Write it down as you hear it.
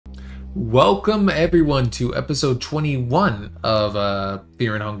Welcome everyone to episode 21 of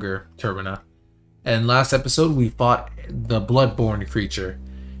Fear and Hunger Termina. And last episode we fought the Bloodborne creature.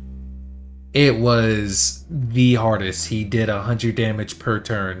 It was the hardest. He did 100 damage per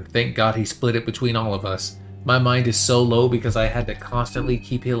turn. Thank God he split it between all of us. My mind is so low because I had to constantly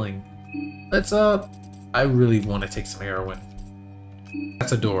keep healing. I really want to take some heroin.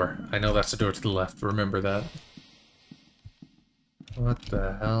 That's a door. I know that's a door to the left. Remember that. What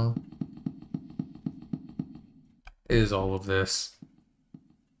the hell is all of this?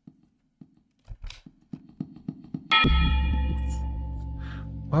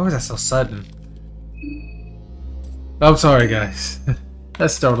 Why was that so sudden? I'm sorry, guys.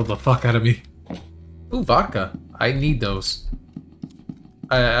 That startled the fuck out of me. Ooh, vodka. I need those.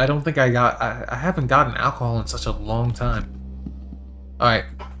 I don't think I haven't gotten alcohol in such a long time. Alright,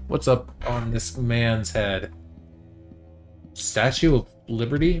 what's up on this man's head? Statue of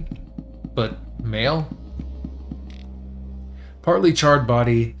Liberty? But male? Partly charred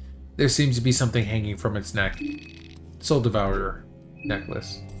body. There seems to be something hanging from its neck. Soul Devourer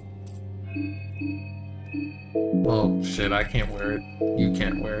necklace. Oh shit, I can't wear it. You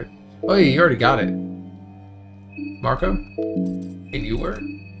can't wear it. Oh yeah, you already got it. Marco? Can you wear it?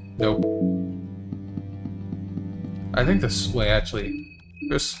 Nope. I think this way actually.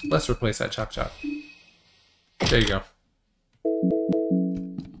 Let's replace that chop chop. There you go.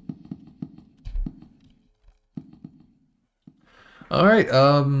 Alright,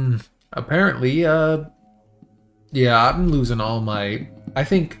 apparently, yeah, I'm losing all my... I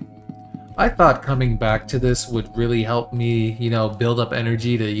thought coming back to this would really help me, you know, build up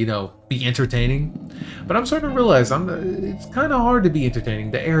energy to, be entertaining. But I'm starting to realize it's kind of hard to be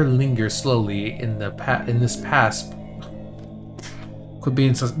entertaining. The air lingers slowly in this past... Quit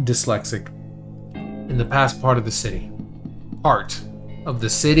being so dyslexic. In the past part of the city. Part of the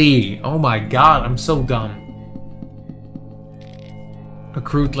city! Oh my god, I'm so dumb. A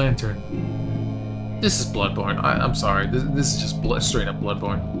crude lantern. This is Bloodborne. I'm sorry. This is just straight up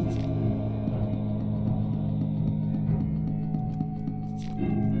Bloodborne.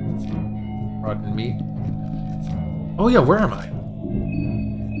 Rotten meat. Oh yeah, where am I?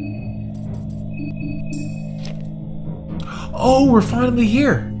 Oh, we're finally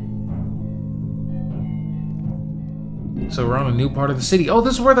here! So we're on a new part of the city. Oh,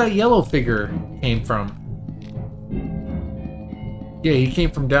 this is where that yellow figure came from. Yeah, he came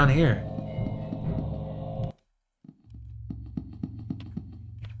from down here.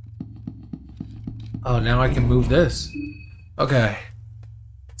 Oh, now I can move this. Okay.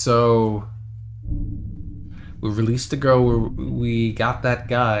 So... we released the girl, we got that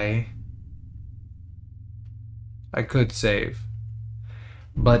guy. I could save.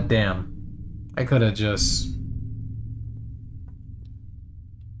 But damn. I could have just...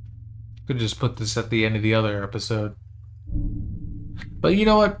 put this at the end of the other episode. But you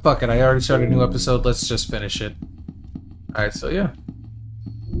know what? Fuck it. I already started a new episode. Let's just finish it. Alright, so yeah.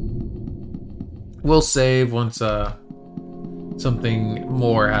 We'll save once something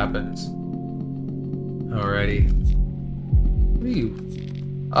more happens. Alrighty. What are you?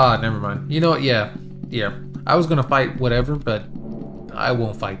 Ah, never mind. You know what? Yeah. Yeah. I was gonna fight whatever, but I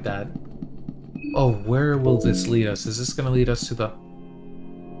won't fight that. Oh, where will this lead us? Is this gonna lead us to the...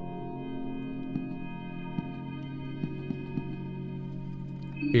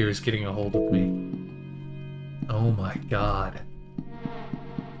 Fear is getting a hold of me. Oh my god.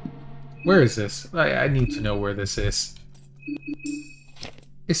 Where is this? I need to know where this is.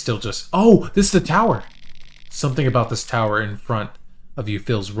 It's still just... Oh! This is the tower! Something about this tower in front of you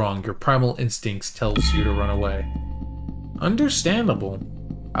feels wrong. Your primal instincts tells you to run away. Understandable.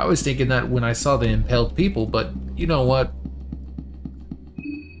 I was thinking that when I saw the impaled people, but you know what?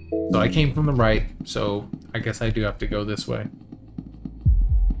 So I came from the right, so I guess I do have to go this way.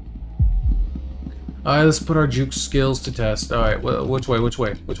 Alright, let's put our juke skills to test. Alright, which way, which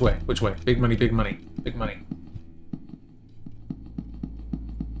way, which way, which way? Big money, big money, big money.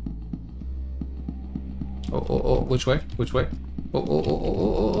 Oh, which way, which way?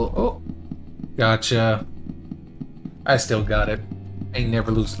 Oh. Gotcha. I still got it. Ain't never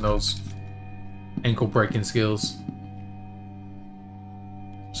losing those ankle breaking skills.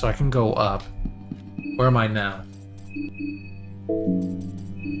 So I can go up. Where am I now?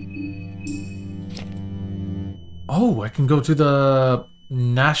 Oh, I can go to the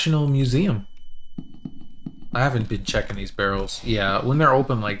National Museum. I haven't been checking these barrels. Yeah, when they're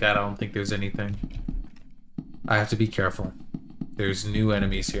open like that, I don't think there's anything. I have to be careful. There's new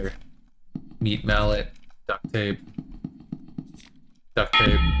enemies here. Meat mallet, duct tape. Duct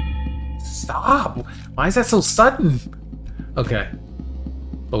tape. Stop! Why is that so sudden? Okay.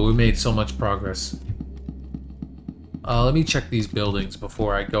 But we made so much progress. Let me check these buildings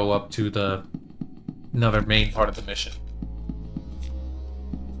before I go up to another main part of the mission.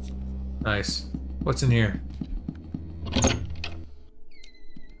 Nice. What's in here?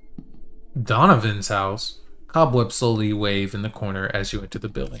 Donovan's house. Cobwebs slowly wave in the corner as you enter the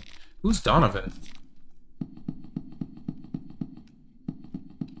building. Who's Donovan?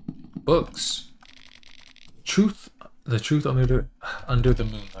 Books. The truth under the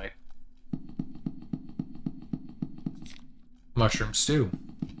moonlight. Mushroom stew.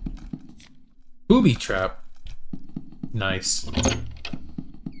 Booby trap. Nice.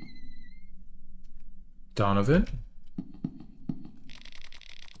 Donovan?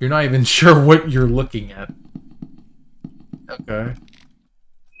 You're not even sure what you're looking at. Okay.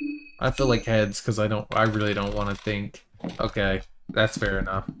 I feel like heads because I really don't want to think. Okay, that's fair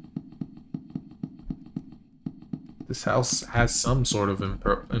enough. This house has some sort of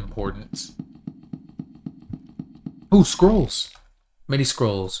importance. Oh, scrolls. Many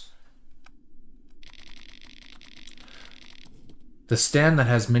scrolls. The stand that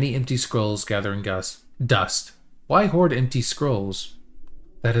has many empty scrolls gathering dust. Why hoard empty scrolls?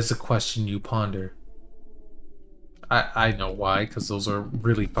 That is a question you ponder. I know why, because those are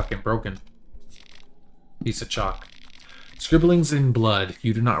really fucking broken. Piece of chalk. Scribblings in blood.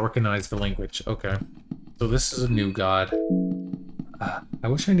 You do not recognize the language. Okay. So this is a new god. I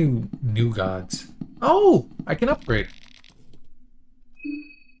wish I knew new gods. Oh! I can upgrade.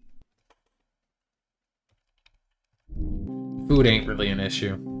 Food ain't really an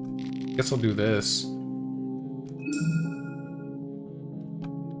issue. Guess I'll do this.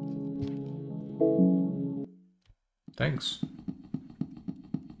 Thanks.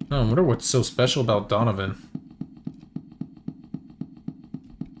 Oh, I wonder what's so special about Donovan.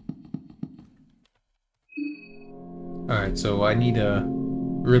 Alright, so I need to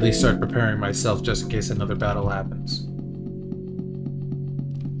really start preparing myself just in case another battle happens.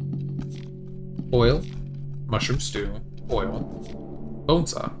 Oil. Mushroom stew. Oil. Bone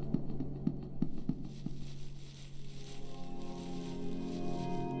saw.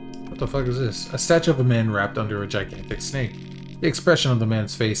 What the fuck is this? A statue of a man wrapped under a gigantic snake. The expression of the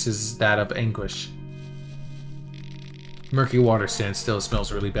man's face is that of anguish. Murky water stands still. It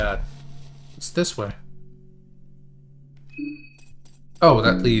smells really bad. It's this way. Oh,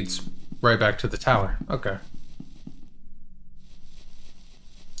 that leads right back to the tower. Okay.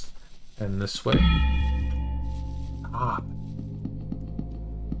 And this way. Ah.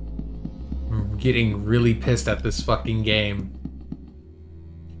 I'm getting really pissed at this fucking game.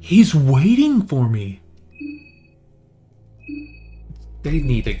 He's waiting for me. They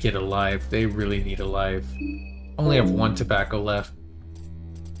need to get alive. They really need alive. Only have one tobacco left.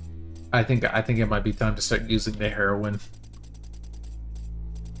 I think it might be time to start using the heroin.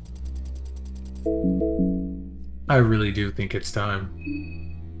 I really do think it's time.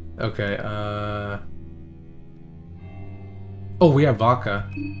 Okay, oh, we have vodka.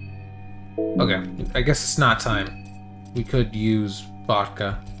 Okay, I guess it's not time. We could use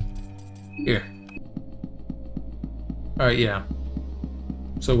vodka. Here. Alright, yeah.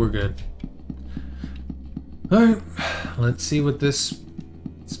 So we're good. Alright, let's see what this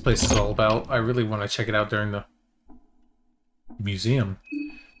place is all about. I really want to check it out during the museum.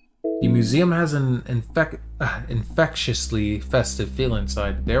 The museum has an infectiously festive feel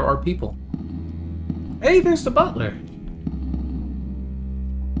inside. There are people. Hey, there's the butler.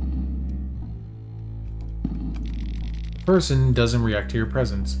 The person doesn't react to your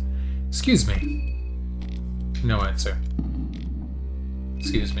presence. Excuse me. No answer.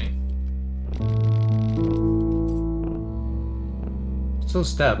 Excuse me. So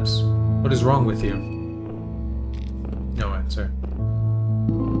steps. What is wrong with you? No answer.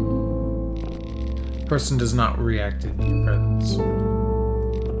 Person does not react to your presence.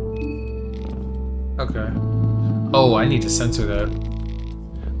 Okay. Oh, I need to censor that.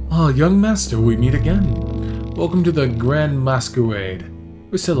 Ah, young master, we meet again. Welcome to the Grand Masquerade.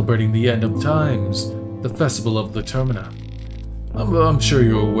 We're celebrating the end of times, the festival of the Termina. I'm sure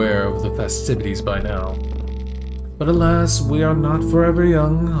you're aware of the festivities by now. But alas, we are not forever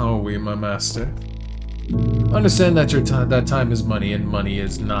young, are we, my master? Understand that that time is money, and money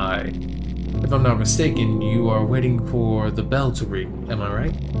is nigh. If I'm not mistaken, you are waiting for the bell to ring, am I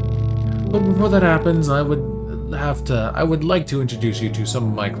right? But before that happens, I would like to introduce you to some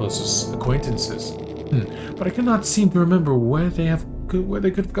of my closest acquaintances. But I cannot seem to remember where they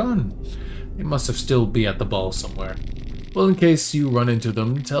could have gone. They must have still be at the ball somewhere. Well, in case you run into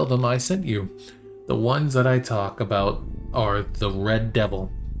them, tell them I sent you. The ones that I talk about are the Red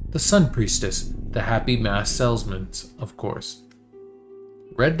Devil, the Sun Priestess, the Happy Mask Salesman, of course.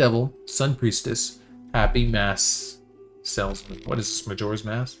 Red Devil, Sun Priestess, Happy Mask Salesman. What is this, Majora's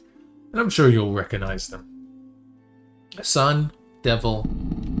Mask? And I'm sure you'll recognize them. Sun, Devil,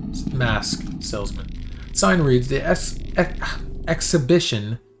 Mask Salesman. Sign reads, the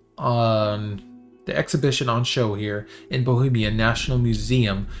exhibition on show here in Bohemia National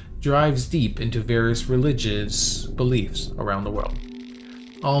Museum dives deep into various religious beliefs around the world.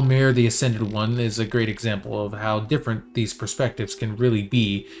 Almir the Ascended One is a great example of how different these perspectives can really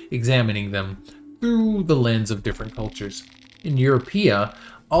be, examining them through the lens of different cultures. In Europea,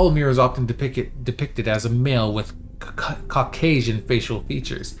 Almir is often depicted as a male with Caucasian facial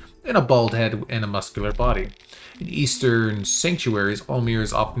features, and a bald head and a muscular body. In Eastern sanctuaries, Almir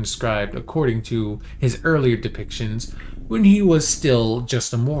is often described according to his earlier depictions when he was still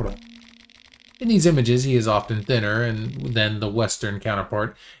just a mortal. In these images, he is often thinner than the Western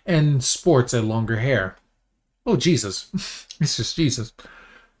counterpart and sports a longer hair. Oh, Jesus. It's just Jesus.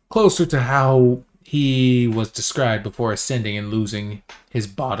 Closer to how he was described before ascending and losing his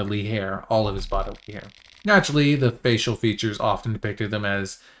bodily hair, all of his bodily hair. Naturally, the facial features often depicted them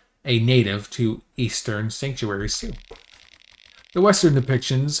as a native to Eastern sanctuaries too. The Western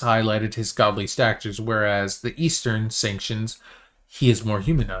depictions highlighted his godly statures, whereas the Eastern sanctions, he is more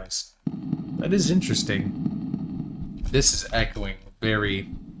humanized. That is interesting. This is echoing very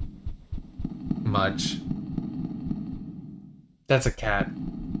much. That's a cat.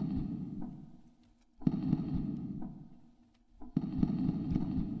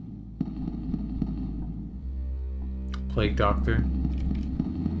 Plague Doctor.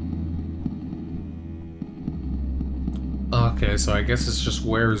 Okay, so I guess it's just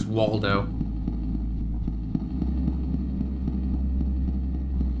where's Waldo?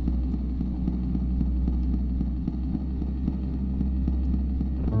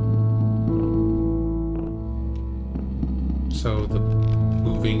 So the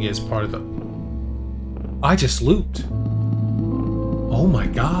moving is part of the... I just looped. Oh my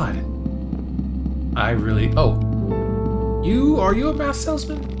god. I really... Oh. Are you a mask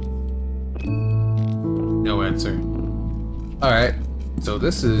salesman? No answer. Alright. So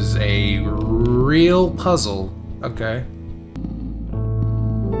this is a real puzzle. Okay.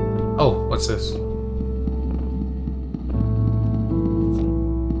 Oh, what's this?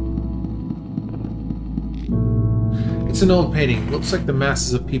 It's an old painting. Looks like the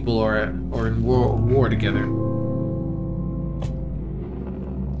masses of people are in war together.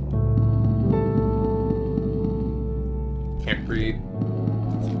 Can't read.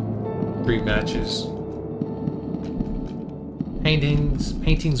 3 matches.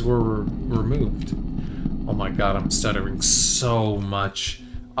 Paintings were removed. Oh my god, I'm stuttering so much.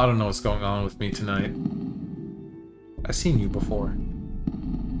 I don't know what's going on with me tonight. I've seen you before.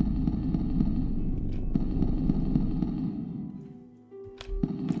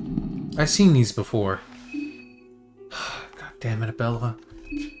 I've seen these before. God damn it, Bella.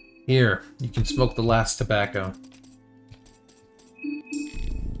 Here, you can smoke the last tobacco.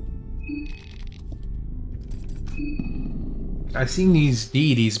 I've seen these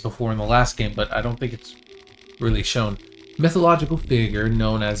deities before in the last game, but I don't think it's really shown. Mythological figure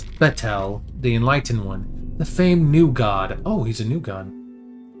known as Bethel, the Enlightened One, the famed new god. Oh, he's a new god.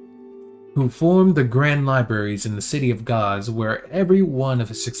 Who formed the grand libraries in the City of Gods, where every one of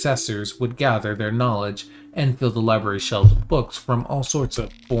his successors would gather their knowledge and fill the library shelves with books from all sorts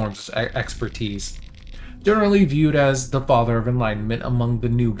of forms of expertise. Generally viewed as the father of enlightenment among the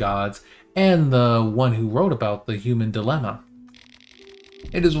new gods, and the one who wrote about the human dilemma.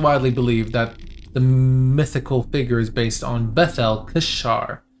 It is widely believed that the mythical figure is based on Bethel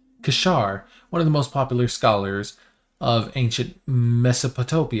Kishar. Kishar, one of the most popular scholars of ancient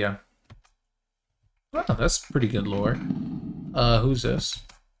Mesopotamia. Oh, that's pretty good lore. Who's this?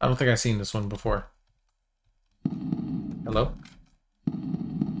 I don't think I've seen this one before. Hello?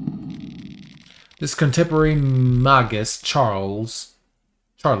 This contemporary magus,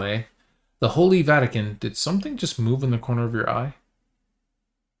 Charlie, the Holy Vatican. Did something just move in the corner of your eye?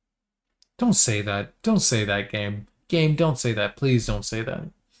 Don't say that. Don't say that, game. Game, don't say that. Please don't say that.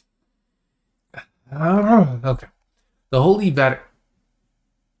 Okay. The Holy Vatican.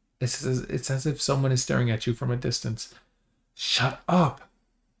 It's as if someone is staring at you from a distance. Shut up.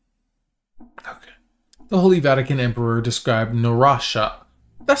 Okay. The Holy Vatican Emperor described Narasha.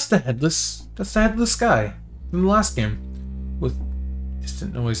 That's the headless guy from the last game. With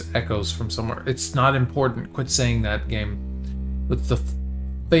distant noise echoes from somewhere. It's not important. Quit saying that, game. With the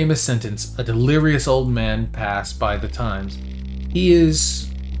famous sentence, a delirious old man passed by the times. He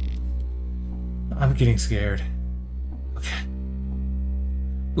is... I'm getting scared. Okay.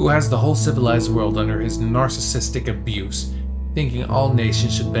 Who has the whole civilized world under his narcissistic abuse. thinking all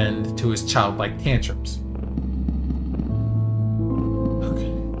nations should bend to his childlike tantrums.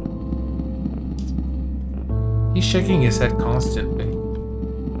 Okay. He's shaking his head constantly.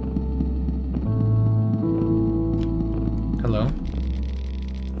 Hello?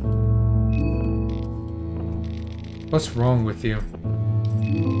 What's wrong with you?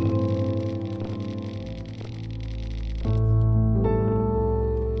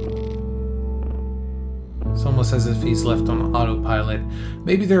 It's almost as if he's left on autopilot.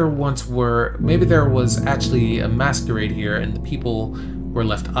 Maybe there was actually a masquerade here and the people were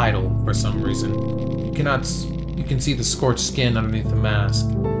left idle for some reason. You can see the scorched skin underneath the mask.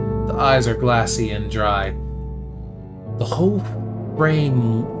 The eyes are glassy and dry. The whole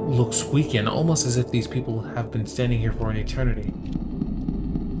frame looks weakened, almost as if these people have been standing here for an eternity.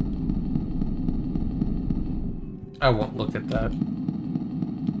 I won't look at that.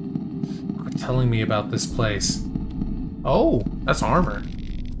 Quit telling me about this place. Oh, that's armor.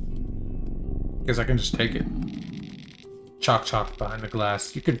 Guess I can just take it. Chalk behind the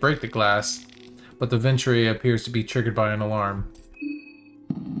glass. You could break the glass, but the Venturi appears to be triggered by an alarm.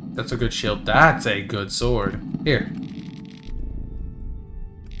 That's a good shield. That's a good sword. Here.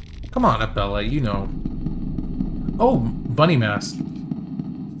 Come on, Abella, you know. Oh, bunny mask.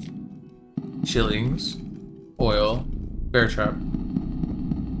 Shillings. Oil. Bear trap.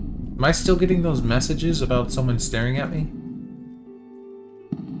 Am I still getting those messages about someone staring at me?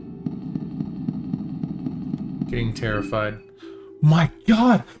 Getting terrified. My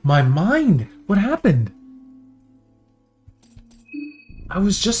god! My mind! What happened? I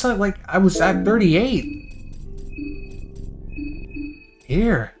was just like I was at 38.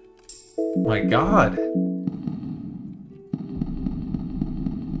 Here. My god.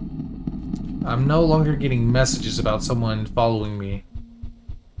 I'm no longer getting messages about someone following me.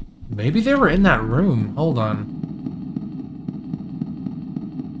 Maybe they were in that room. Hold on.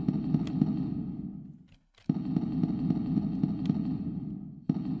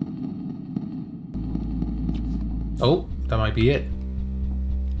 Oh, that might be it.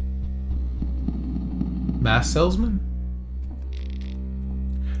 Mask salesman?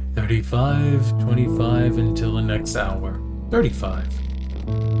 35, 25 until the next hour. 35.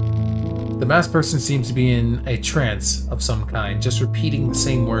 The masked person seems to be in a trance of some kind, just repeating the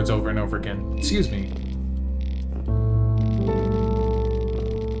same words over and over again. Excuse me.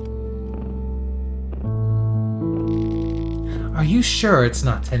 Are you sure it's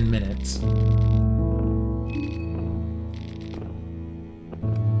not 10 minutes?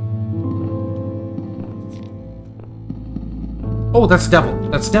 Oh, that's devil.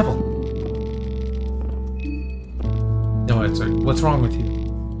 That's devil. No answer. What's wrong with you?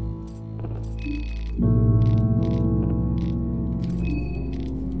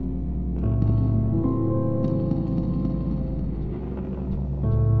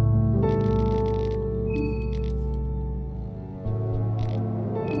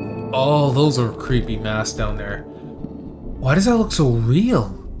 Oh, those are creepy masks down there. Why does that look so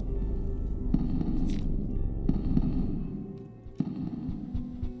real?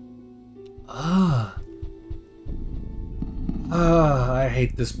 I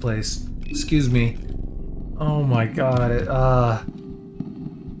hate this place. Excuse me. Oh my god,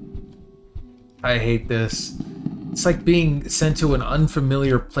 I hate this. It's like being sent to an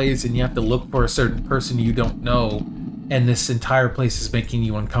unfamiliar place and you have to look for a certain person you don't know, and this entire place is making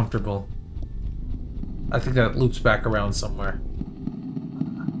you uncomfortable. I think that loops back around somewhere.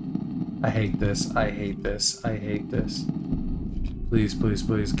 I hate this. I hate this. I hate this. Please, please,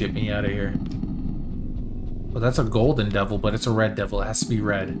 please get me out of here. Well, that's a golden devil, but it's a red devil. It has to be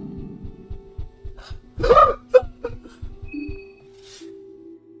red.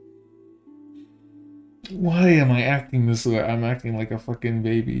 Why am I acting this way? I'm acting like a fucking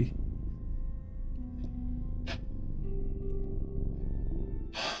baby.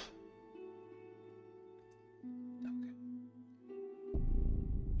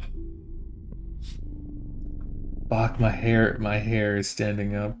 Fuck, my hair is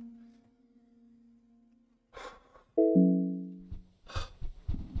standing up.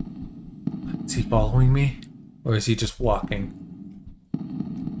 Is he following me? Or is he just walking?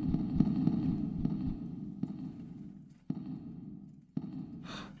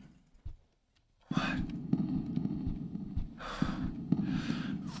 What?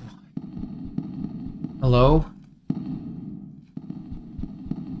 Hello?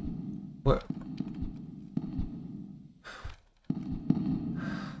 What?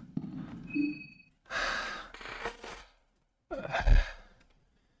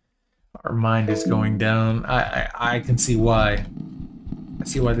 Our mind is going down. I can see why. I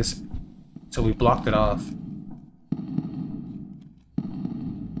see why this... So we blocked it off.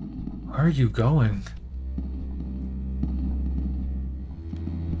 Where are you going?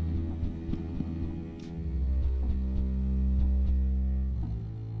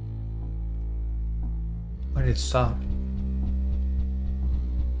 Why did it stop?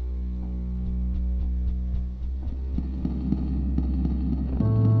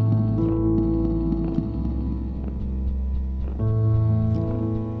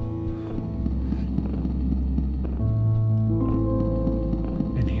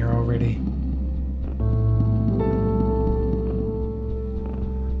 In here already?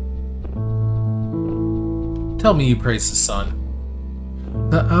 Tell me you praise the sun.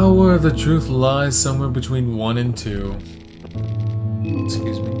 The hour of the truth lies somewhere between 1 and 2.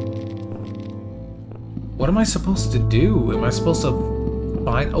 Excuse me. What am I supposed to do? Am I supposed to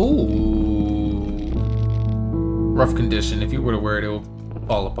find... Oh! Rough condition. If you were to wear it, it will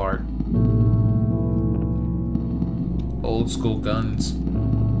fall apart. Old school guns.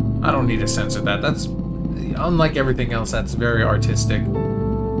 I don't need to censor that. That's... Unlike everything else, that's very artistic.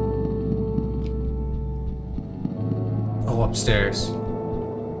 Oh, upstairs.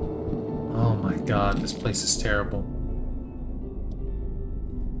 Oh my god, this place is terrible.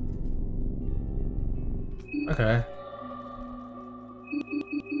 Okay.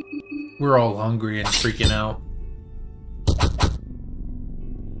 We're all hungry and freaking out.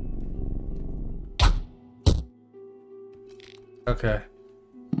 Okay.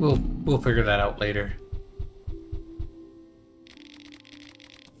 We'll figure that out later.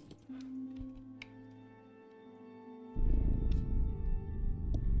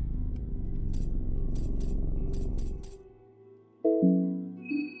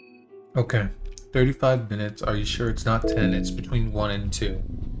 Okay, 35 minutes. Are you sure it's not 10? It's between 1 and 2.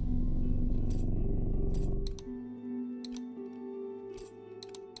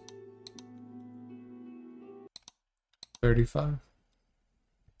 $35?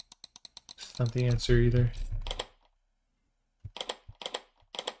 It's not the answer either.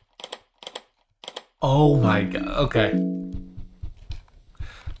 Oh my god, okay.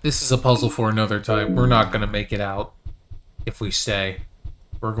 This is a puzzle for another time. We're not gonna make it out if we stay.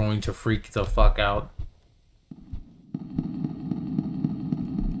 We're going to freak the fuck out.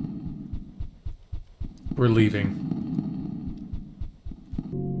 We're leaving.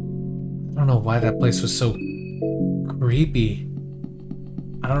 I don't know why that place was so creepy.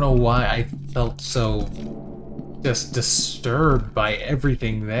 I don't know why I felt so just disturbed by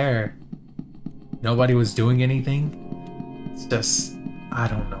everything there. Nobody was doing anything. It's just, I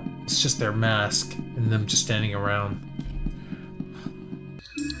don't know. It's just their mask and them just standing around.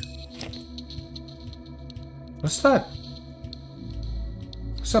 What's that?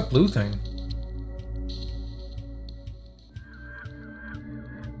 What's that blue thing?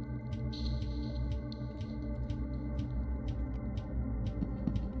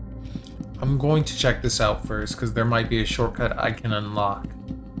 I'm going to check this out first, because there might be a shortcut I can unlock.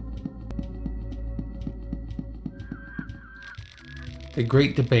 The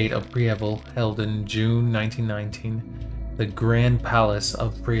Great Debate of Preval, held in June 1919. The Grand Palace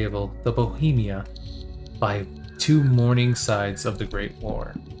of Preval, the Bohemia, by two morning sides of the Great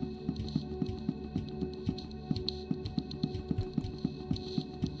War.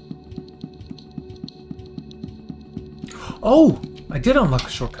 Oh! I did unlock a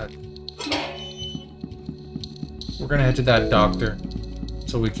shortcut. We're gonna head to that doctor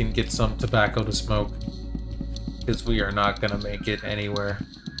so we can get some tobacco to smoke, because we are not gonna make it anywhere.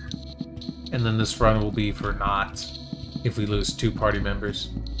 And then this run will be for naught if we lose 2 party members.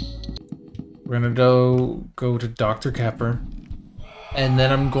 We're gonna go to Dr. Kepper, and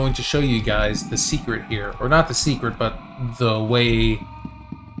then I'm going to show you guys the secret here. Or not the secret, but the way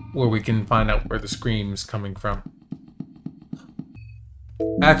where we can find out where the scream's coming from.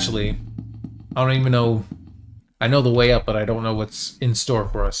 Actually, I don't even know. I know the way up, but I don't know what's in store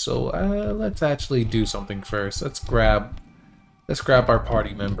for us. So let's actually do something first. Let's grab our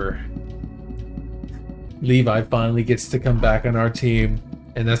party member. Levi finally gets to come back on our team.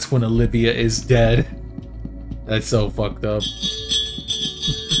 And that's when Olivia is dead. That's so fucked up.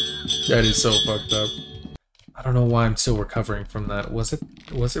 That is so fucked up. I don't know why I'm still recovering from that. Was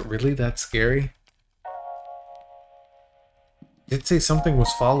it really that scary? It did say something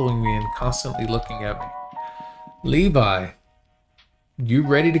was following me and constantly looking at me. Levi, you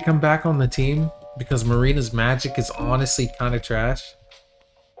ready to come back on the team? Because Marina's magic is honestly kind of trash.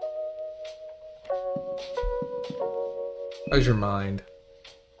 How's your mind?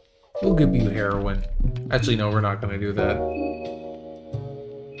 We'll give you heroin. Actually, no, we're not gonna do that.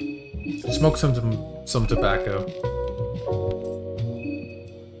 Smoke some tobacco.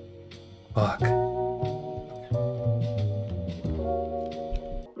 Fuck.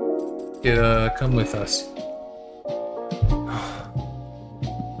 come with us.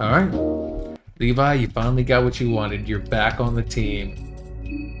 Alright. Levi, you finally got what you wanted. You're back on the team.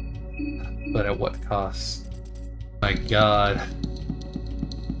 But at what cost? My god.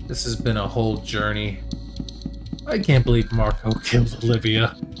 This has been a whole journey. I can't believe Marco killed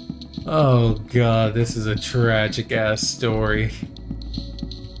Olivia. Oh god, this is a tragic ass story.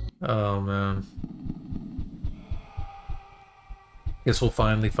 Oh man. Guess we'll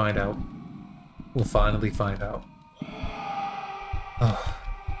finally find out. We'll finally find out. Oh.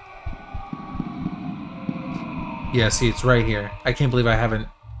 Yeah, see, it's right here. I can't believe I haven't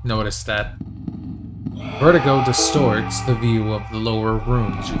noticed that. Vertigo distorts the view of the lower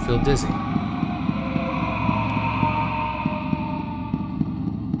rooms. You feel dizzy.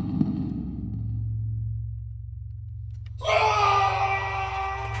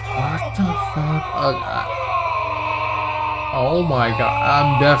 What the fuck? Oh my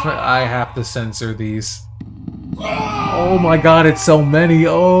god. I have to censor these. Oh my god, it's so many.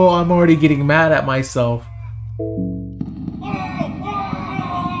 Oh, I'm already getting mad at myself.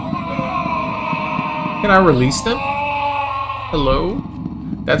 Can I release them? Hello?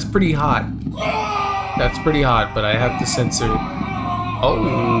 That's pretty hot. That's pretty hot, but I have to censor. Oh.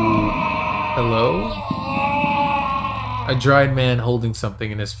 Hello? A dried man holding something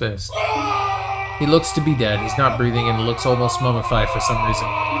in his fist. He looks to be dead. He's not breathing and looks almost mummified for some reason.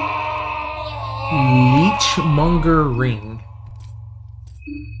 Leechmonger ring.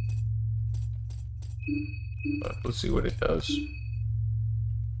 Let's see what it does.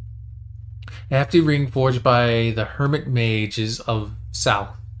 A hefty ring forged by the hermit mages of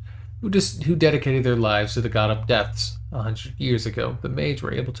South, who dedicated their lives to the god of deaths 100 years ago. The mage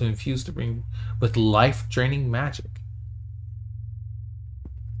were able to infuse the ring with life-draining magic.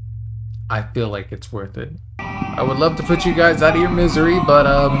 I feel like it's worth it. I would love to put you guys out of your misery, but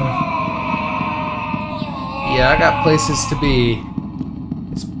yeah, I got places to be.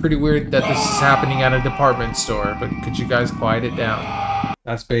 It's pretty weird that this is happening at a department store, but could you guys quiet it down?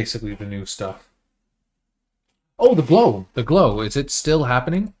 That's basically the new stuff. Oh, the glow! The glow. Is it still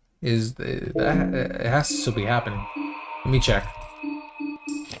happening? It has to still be happening. Let me check.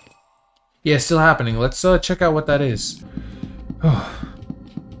 Yeah, it's still happening. Let's check out what that is. I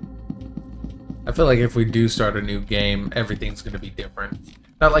feel like if we do start a new game, everything's gonna be different.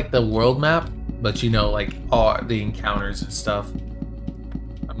 Not like the world map, but you know, like all the encounters and stuff.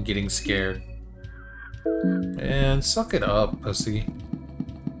 I'm getting scared. And suck it up, pussy.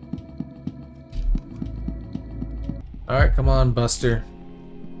 Alright, come on, Buster.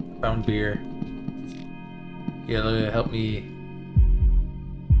 Found beer. Yeah, help me.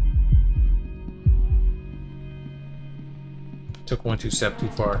 Took 1 2 step too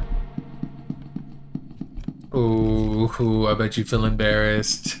far. Ooh, I bet you feel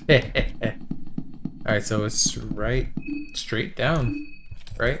embarrassed. Alright, so it's right, straight down,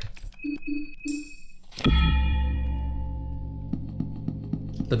 right?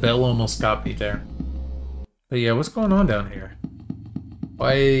 The bell almost got me there. But yeah, what's going on down here?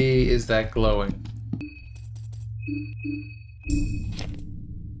 Why is that glowing?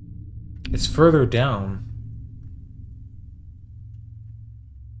 It's further down.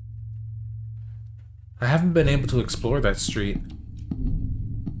 I haven't been able to explore that street.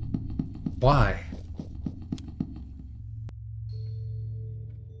 Why?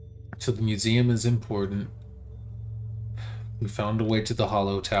 So the museum is important. We found a way to the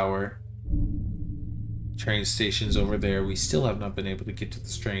Hollow Tower. Train station's over there. We still have not been able to get to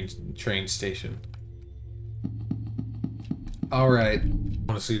the train station. Alright.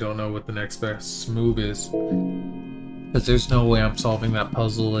 Honestly, don't know what the next best move is. Because there's no way I'm solving that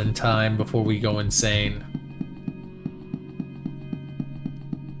puzzle in time before we go insane.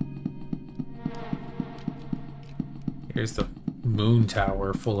 Here's the moon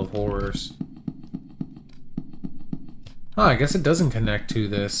tower full of horrors. Huh, I guess it doesn't connect to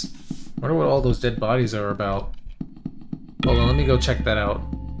this. Wonder what all those dead bodies are about. Hold on, let me go check that out.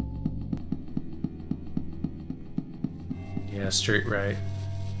 Yeah, straight right.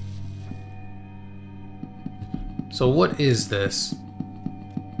 So what is this?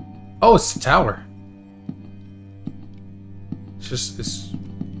 Oh, it's the tower. It's just this.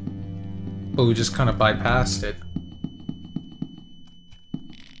 Oh, we just kind of bypassed it.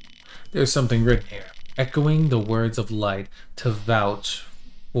 There's something written here, echoing the words of light to vouch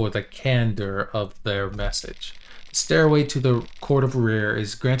for the candor of their message. The stairway to the Court of Rare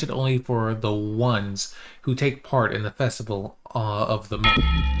is granted only for the ones who take part in the festival of the moon.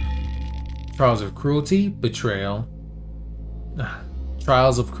 Trials of cruelty, betrayal.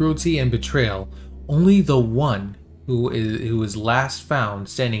 Trials of cruelty and betrayal. Only the one who is last found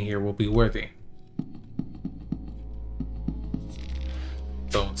standing here will be worthy.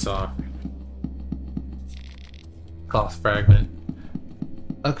 Bone saw. Cloth fragment.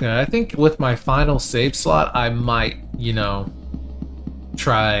 Okay, I think with my final save slot, I might, you know,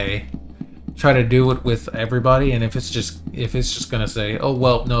 try to do it with everybody, and if it's just gonna say, oh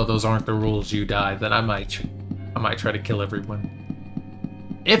well, no, those aren't the rules, you die, then I might try to kill everyone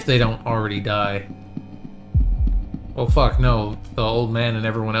if they don't already die. Well, fuck no, the old man and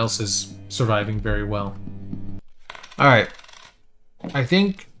everyone else is surviving very well. All right, I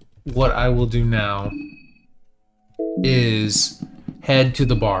think what I will do now is head to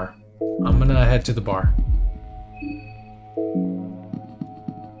the bar. I'm gonna head to the bar.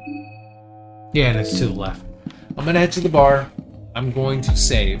 Yeah, and it's to the left. I'm gonna head to the bar. I'm going to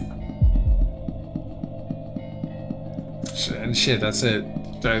save. And shit, that's it.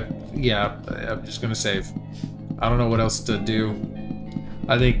 Yeah, I'm just gonna save. I don't know what else to do.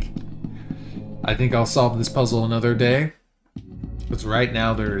 I think I'll solve this puzzle another day. Because right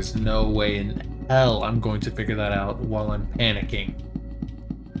now there is no way in hell I'm going to figure that out while I'm panicking.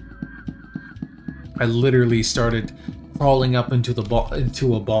 I literally started crawling up into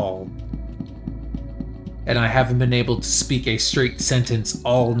a ball. And I haven't been able to speak a straight sentence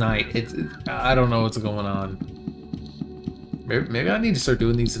all night. I don't know what's going on. Maybe I need to start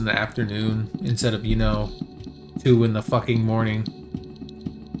doing these in the afternoon instead of, you know, 2 in the fucking morning.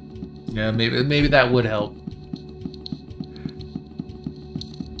 Yeah, maybe that would help.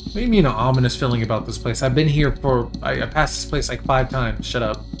 Maybe an ominous feeling about this place. I've been here I passed this place like 5 times. Shut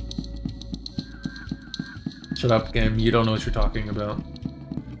up. Shut up, game. You don't know what you're talking about.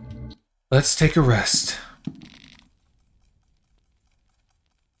 Let's take a rest.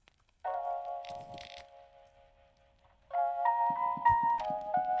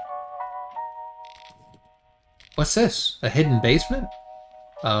 What's this? A hidden basement?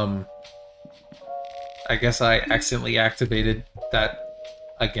 I guess I accidentally activated that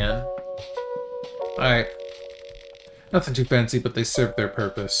again. Alright. Nothing too fancy, but they serve their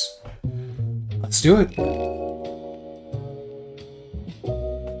purpose. Let's do it.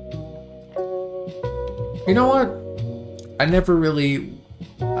 You know what? I never really...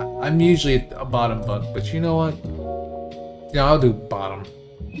 I'm usually a bottom bug, but you know what? Yeah, I'll do bottom.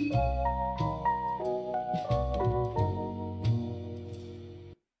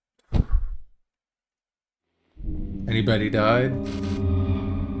 Anybody died?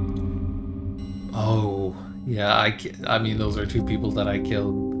 Oh, yeah, I mean, those are 2 people that I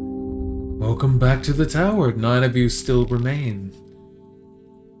killed. Welcome back to the tower. 9 of you still remain.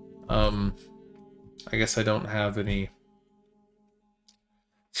 I guess I don't have any...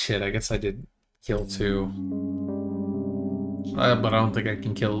 Shit, I guess I did kill 2. But I don't think I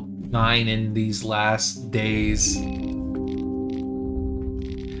can kill 9 in these last days.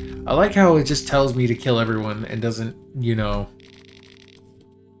 I like how it just tells me to kill everyone and doesn't, you know,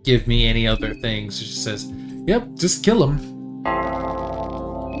 give me any other things. It just says, yep, just kill them.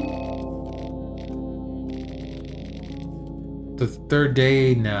 The 3rd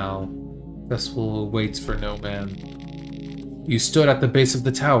day now. Festival waits for no man. You stood at the base of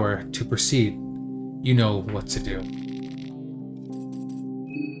the tower to proceed. You know what to do.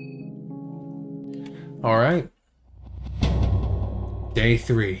 Alright. Day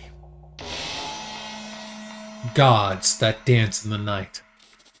 3. Gods that dance in the night.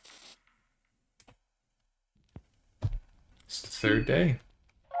 It's the 3rd day.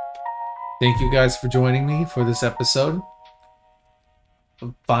 Thank you guys for joining me for this episode.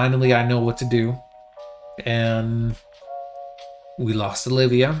 Finally, I know what to do. And we lost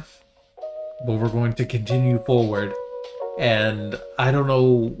Olivia, but we're going to continue forward. And I don't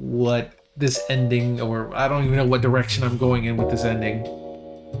know what this ending, or I don't even know what direction I'm going in with this ending.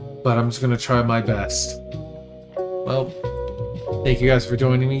 But I'm just going to try my best. Well, thank you guys for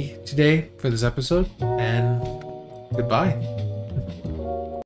joining me today for this episode, and goodbye.